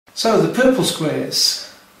So the purple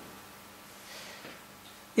squares.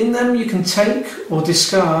 In them you can take or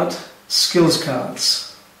discard skills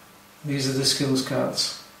cards. These are the skills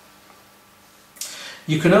cards.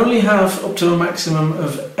 You can only have up to a maximum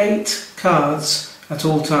of 8 cards at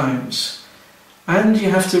all times, and you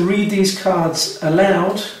have to read these cards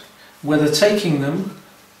aloud, whether taking them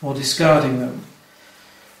or discarding them.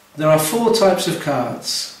 There are 4 types of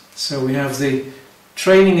cards. So we have the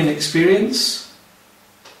training and experience,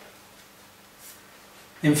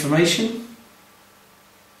 information,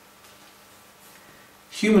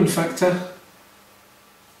 human factor,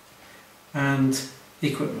 and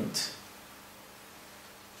equipment.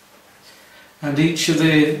 And each of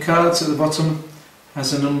the cards at the bottom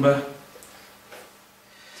has a number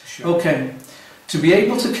to show. Okay, to be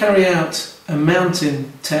able to carry out a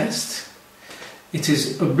mountain test, it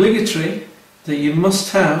is obligatory that you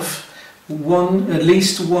must have at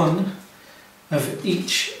least one of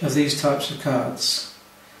each of these types of cards.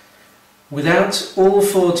 Without all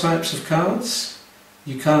 4 types of cards,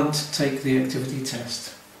 you can't take the activity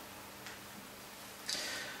test.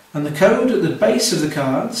 And the code at the base of the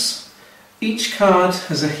cards, each card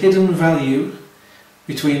has a hidden value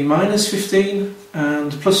between -15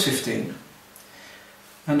 and +15.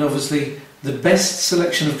 And obviously the best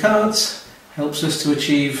selection of cards helps us to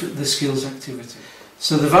achieve the skills activity.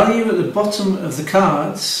 So the value at the bottom of the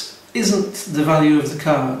cards isn't the value of the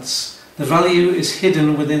cards. The value is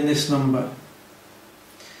hidden within this number.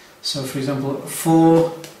 So for example,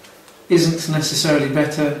 4 isn't necessarily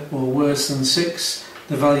better or worse than 6.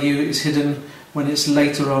 The value is hidden when it's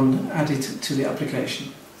later on added to the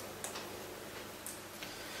application.